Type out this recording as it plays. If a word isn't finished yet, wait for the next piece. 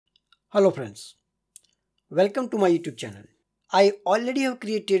Hello friends, welcome to my YouTube channel. I already have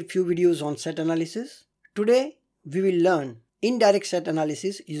created few videos on set analysis. Today we will learn indirect set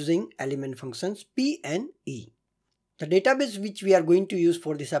analysis using element functions P and E. The database which we are going to use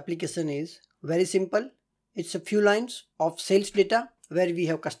for this application is very simple. It's a few lines of sales data where we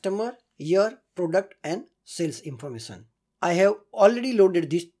have customer, year, product and sales information. I have already loaded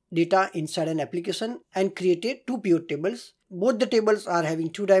this data inside an application and created two pivot tables. Both the tables are having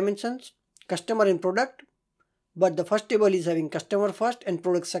two dimensions, customer and product, but the first table is having customer first and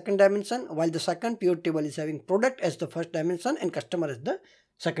product second dimension, while the second pivot table is having product as the first dimension and customer as the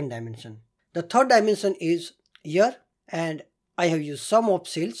second dimension. The third dimension is year and I have used sum of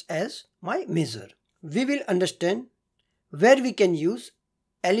sales as my measure. We will understand where we can use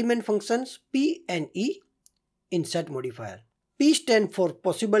element functions P and E in set modifier. P stands for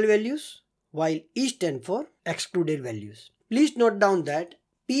possible values while E stands for excluded values. Please note down that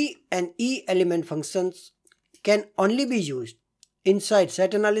P and E element functions can only be used inside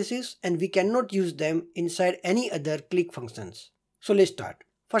set analysis and we cannot use them inside any other Qlik functions. So let's start.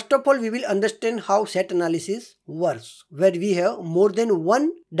 First of all, we will understand how set analysis works, where we have more than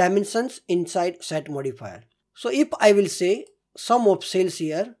one dimensions inside set modifier. So if I will say sum of sales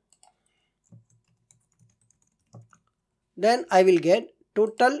here, then I will get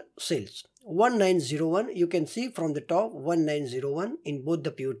total sales 1901. You can see from the top 1901 in both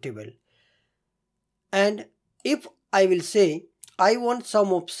the pivot table. And if I will say I want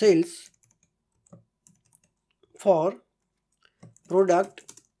sum of sales for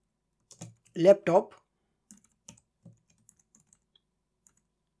product laptop,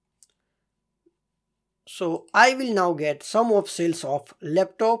 so I will now get sum of sales of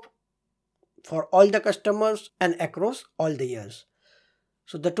laptop for all the customers and across all the years.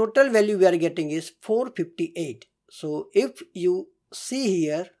 So the total value we are getting is 458. So if you see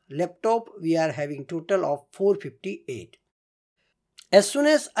here, laptop we are having total of 458. As soon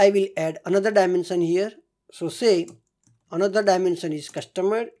as I will add another dimension here, so say another dimension is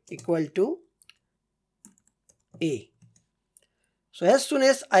customer equal to A. So as soon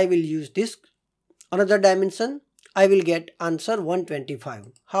as I will use this another dimension, I will get answer 125.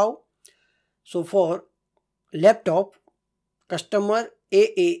 How? So for laptop, customer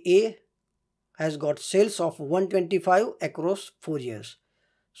AAA has got sales of 125 across 4 years.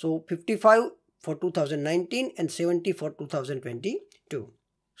 So 55 for 2019 and 70 for 2022.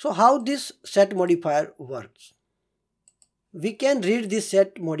 So how this set modifier works? We can read this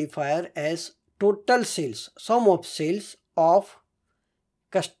set modifier as total sales, sum of sales of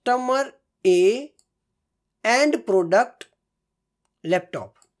customer A and product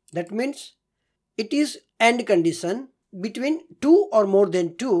laptop. That means it is AND condition between two or more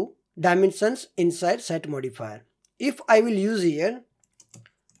than two dimensions inside set modifier. If I will use here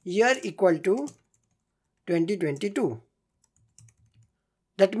year equal to 2022,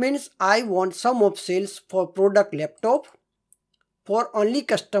 that means I want sum of sales for product laptop for only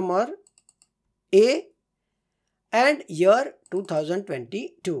customer A and year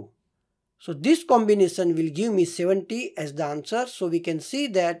 2022. So this combination will give me 70 as the answer. So we can see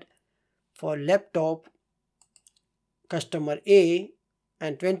that for laptop customer A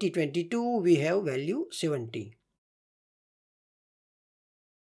and 2022 we have value 70.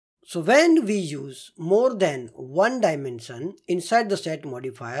 So when we use more than one dimension inside the set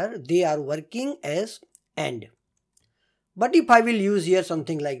modifier, they are working as AND. But if I will use here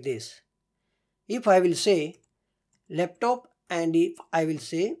something like this, if I will say laptop and if I will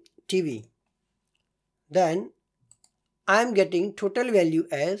say TV, then I am getting total value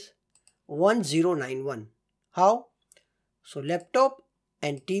as 1091. How? So laptop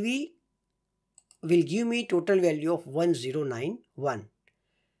and TV will give me total value of 1091.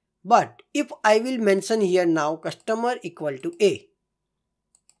 But if I will mention here now customer equal to A,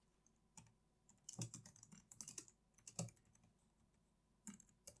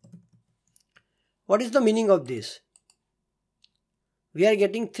 what is the meaning of this? We are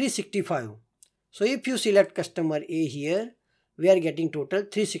getting 365. So if you select customer A here, we are getting total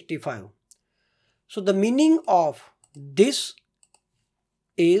 365. So the meaning of this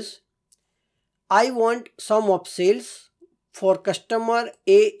is I want sum of sales for customer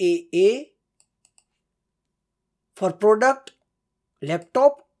AAA for product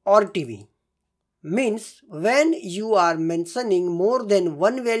laptop or TV. Means when you are mentioning more than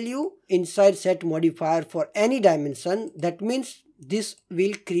one value inside set modifier for any dimension, that means this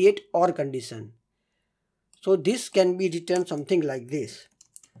will create OR condition. So this can be written something like this: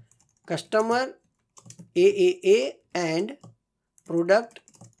 customer AAA and product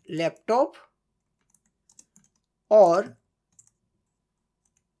laptop or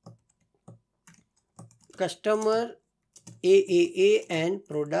customer AAA and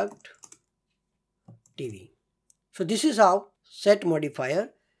product TV. So this is how set modifier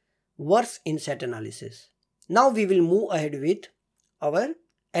works in set analysis. Now we will move ahead with our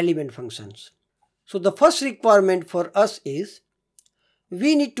element functions. So the first requirement for us is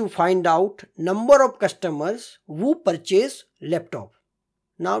we need to find out number of customers who purchase laptop.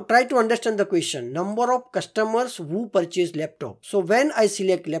 Now try to understand the question, number of customers who purchase laptop. So when I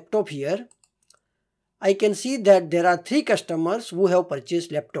select laptop here, I can see that there are 3 customers who have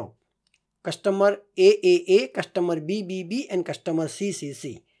purchased laptop. Customer AAA, customer BBB and customer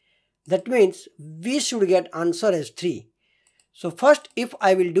CCC. That means we should get answer as 3. So first if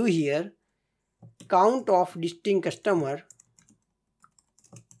I will do here count of distinct customer,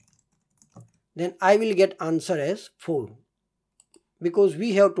 then I will get answer as 4. Because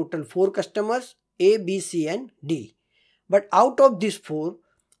we have total 4 customers A, B, C and D. But out of these 4,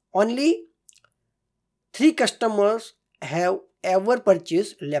 only 3 customers have ever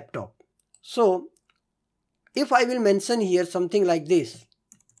purchased laptop. So if I will mention here something like this,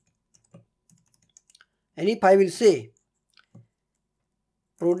 and if I will say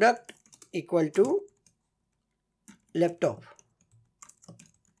product equal to laptop,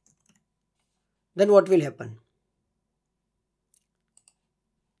 then what will happen?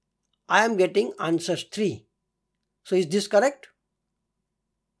 I am getting answers 3. So is this correct?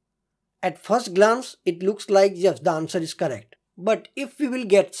 At first glance, it looks like yes, the answer is correct. But if we will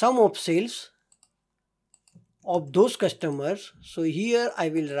get sum of sales of those customers, so here I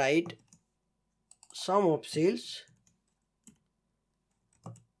will write sum of sales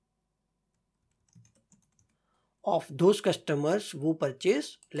of those customers who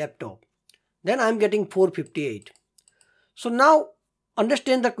purchase laptop. Then I am getting 458. So now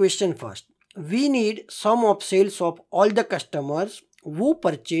understand the question first. We need sum of sales of all the customers who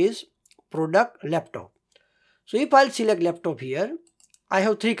purchase product laptop. So if I'll select laptop here, I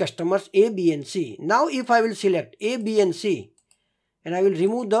have 3 customers A, B and C. Now if I will select A, B and C and I will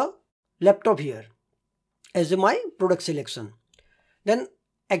remove the laptop here as my product selection, then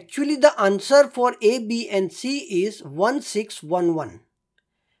actually the answer for A, B and C is 1611.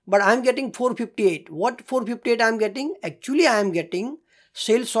 But I am getting 458. What 458 I am getting? Actually I am getting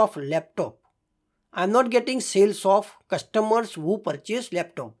sales of laptop. I am not getting sales of customers who purchase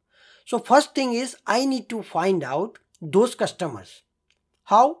laptop. So first thing is I need to find out those customers.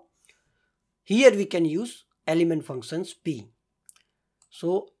 How? Here we can use element functions P.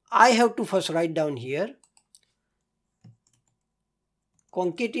 So I have to first write down here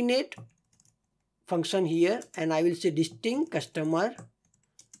concatenate function here, and I will say distinct customer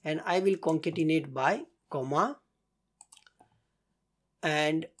and I will concatenate by comma,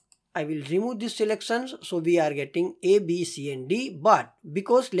 and I will remove these selections. So we are getting A, B, C and D, but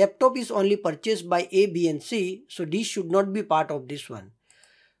because laptop is only purchased by A, B and C, so D should not be part of this one.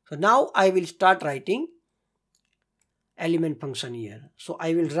 So now I will start writing element function here. So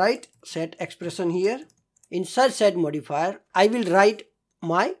I will write set expression here. Inside set modifier, I will write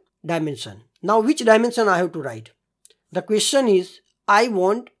my dimension. Now which dimension I have to write? The question is I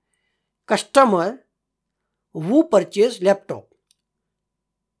want customer who purchase laptop.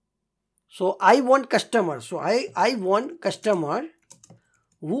 So I want customer. So I want customer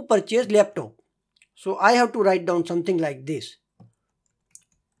who purchase laptop. So I have to write down something like this.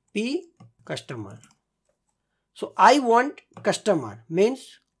 P customer. So I want customer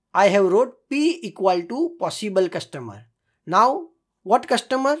means I have wrote P equal to possible customer. Now what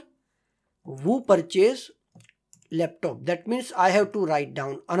customer? Who purchase laptop. That means I have to write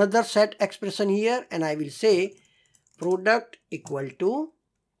down another set expression here, and I will say product equal to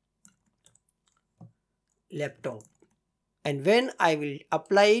laptop. And when I will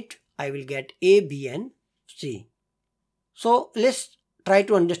apply it, I will get A, B and C. So let's try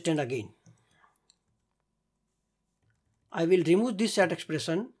to understand again. I will remove this set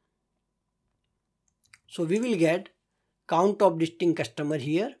expression. So we will get count of distinct customer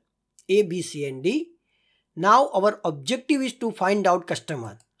here, A, B, C and D. Now our objective is to find out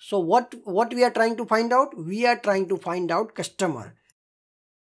customer. So what we are trying to find out? We are trying to find out customer.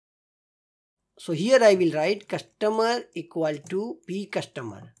 So here I will write customer equal to P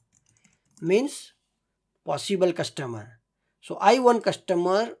customer means possible customer. So I want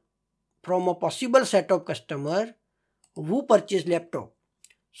customer from a possible set of customer who purchase laptop.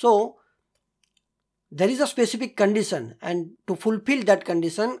 So there is a specific condition, and to fulfill that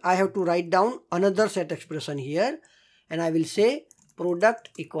condition I have to write down another set expression here, and I will say product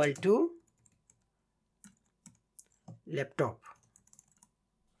equal to laptop.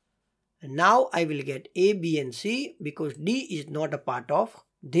 And now I will get A, B and C because D is not a part of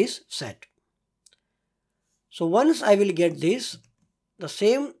this set. So once I will get this, the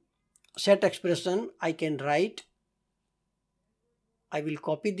same set expression I can write. I will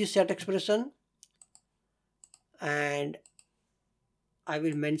copy this set expression and I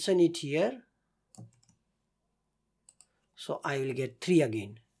will mention it here. So I will get 3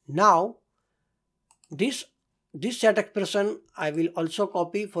 again. Now this set expression I will also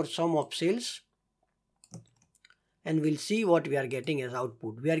copy for sum of sales, and we'll see what we are getting as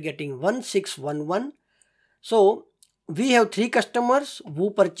output. We are getting 1611. So we have 3 customers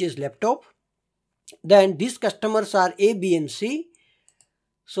who purchase laptop. Then these customers are A, B and C.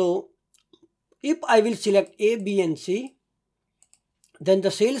 So if I will select A, B and C, then the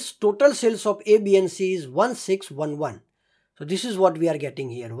total sales of A, B and C is 1611. So this is what we are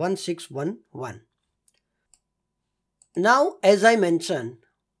getting here, 1611. Now as I mentioned,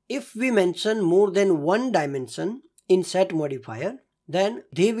 if we mention more than one dimension in set modifier, then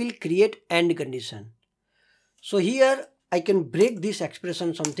they will create AND condition. So here I can break this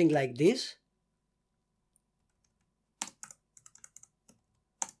expression something like this.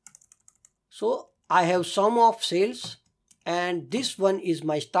 So I have sum of sales, and this one is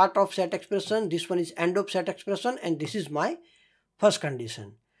my start of set expression, this one is end of set expression, and this is my first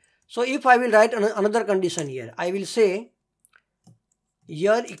condition. So if I will write another condition here, I will say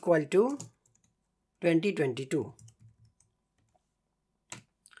year equal to 2022.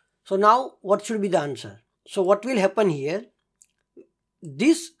 So now what should be the answer? So what will happen here?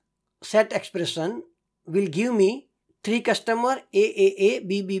 This set expression will give me 3 customer AAA,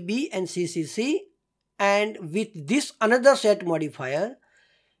 BBB and CCC, and with this another set modifier,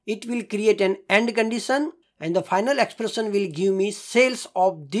 it will create an AND condition, and the final expression will give me sales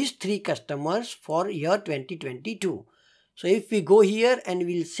of these 3 customers for year 2022. So if we go here and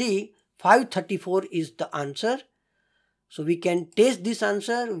we'll see 534 is the answer. So we can test this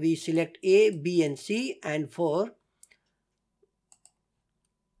answer. We select A, B and C, and for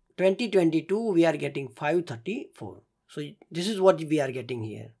 2022 we are getting 534. So this is what we are getting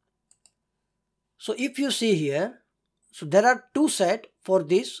here. So if you see here, so there are 2 sets for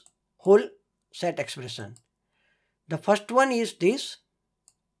this whole set expression. The first one is this,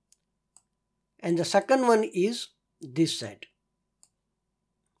 and the second one is this set.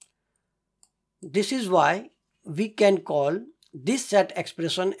 This is why we can call this set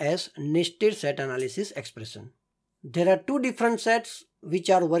expression as nested set analysis expression. There are 2 different sets which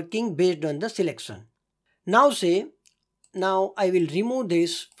are working based on the selection. Now I will remove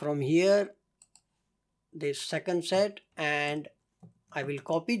this from here, this second set, and I will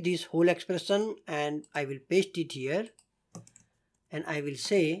copy this whole expression and I will paste it here, and I will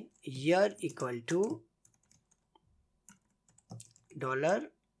say year equal to dollar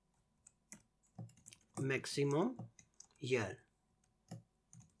maximum year,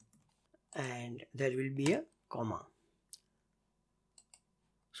 and there will be a comma.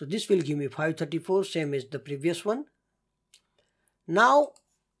 So this will give me 534, same as the previous one. Now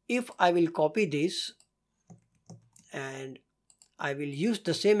if I will copy this and I will use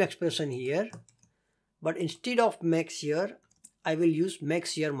the same expression here, but instead of max year I will use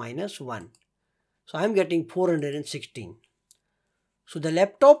max year minus 1. So I am getting 416. So the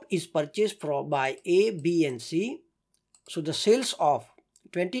laptop is purchased by A, B and C. So the sales of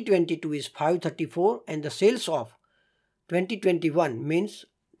 2022 is 534, and the sales of 2021 means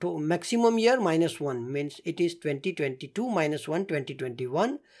to maximum year minus 1 means it is 2022 minus 1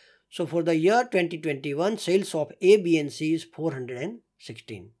 2021. So for the year 2021, sales of A, B and C is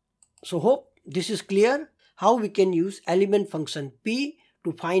 416. So hope this is clear how we can use element function P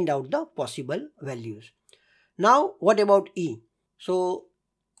to find out the possible values. Now what about E? So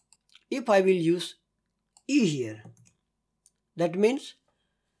if I will use E here, that means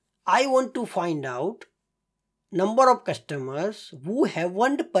I want to find out number of customers who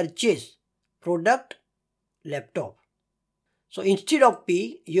haven't purchased product laptop. So instead of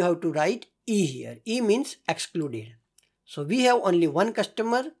P, you have to write E here. E means excluded. So we have only one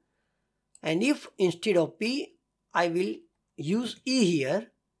customer, and if instead of P, I will use E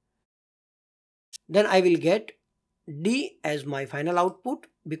here, then I will get D as my final output,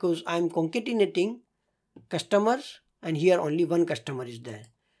 because I am concatenating customers and here only one customer is there.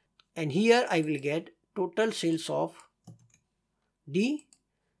 And here I will get total sales of D.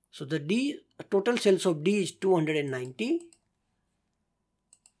 So the total sales of D is 290.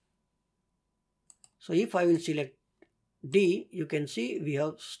 So if I will select D, you can see we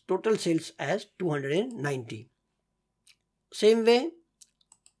have total sales as 290. Same way,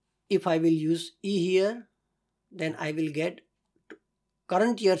 if I will use E here, then I will get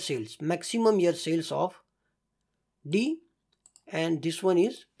current year sales, maximum year sales of D, and this one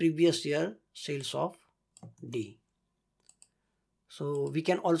is previous year sales of D. So we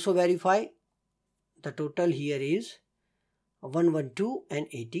can also verify the total here is 112 and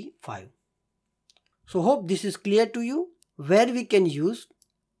 85. So hope this is clear to you, where we can use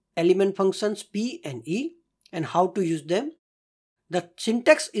element functions P and E and how to use them. The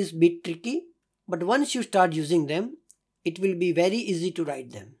syntax is a bit tricky, but once you start using them, it will be very easy to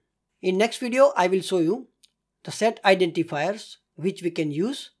write them. In next video, I will show you the set identifiers which we can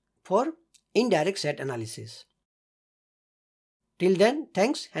use for indirect set analysis. Till then,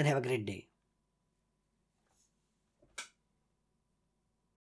 thanks and have a great day.